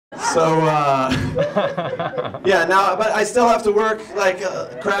So, yeah, now, but I still have to work like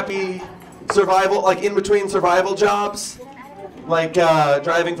crappy survival, like in between survival jobs, like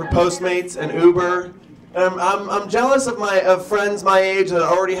driving for Postmates and Uber. And I'm jealous of friends my age that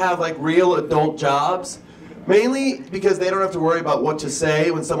already have like real adult jobs, mainly because they don't have to worry about what to say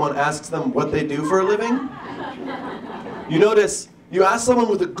when someone asks them what they do for a living. You notice, you ask someone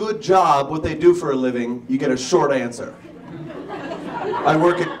with a good job what they do for a living, you get a short answer. I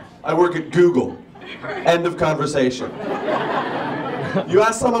work at Google. End of conversation. You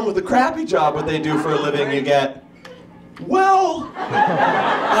ask someone with a crappy job what they do for a living, you get, well,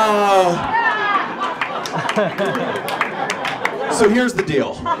 so here's the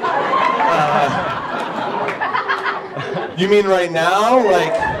deal. You mean right now?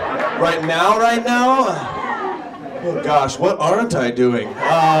 Like, right now? Oh gosh, what aren't I doing?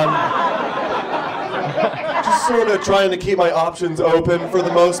 Just sort of trying to keep my options open for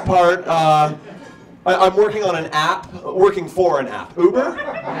the most part. I'm working on an app, working for an app. Uber?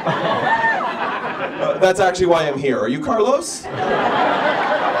 That's actually why I'm here. Are you Carlos?